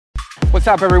What's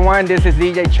up, everyone? This is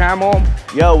DJ Chamo.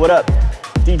 Yo, what up?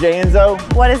 DJ Enzo.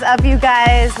 What is up, you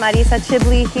guys? Marisa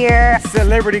Chibley here.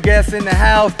 Celebrity guest in the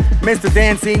house, Mr.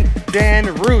 Dancing,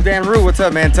 Dan Rue. Dan Rue, what's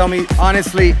up, man? Tell me,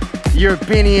 honestly, your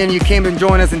opinion. You came and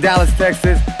joined us in Dallas,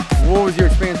 Texas. What was your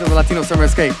experience of the Latino Summer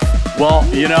Escape? Well,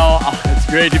 you know, it's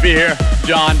great to be here,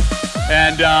 John.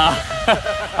 And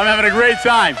I'm having a great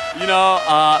time. You know,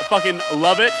 fucking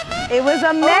love it. It was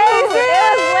amazing.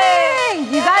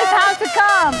 You guys have to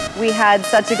come. We had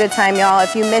such a good time, y'all.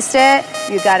 If you missed it,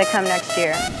 you got to come next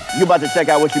year. You're about to check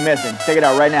out what you're missing. Check it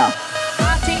out right now.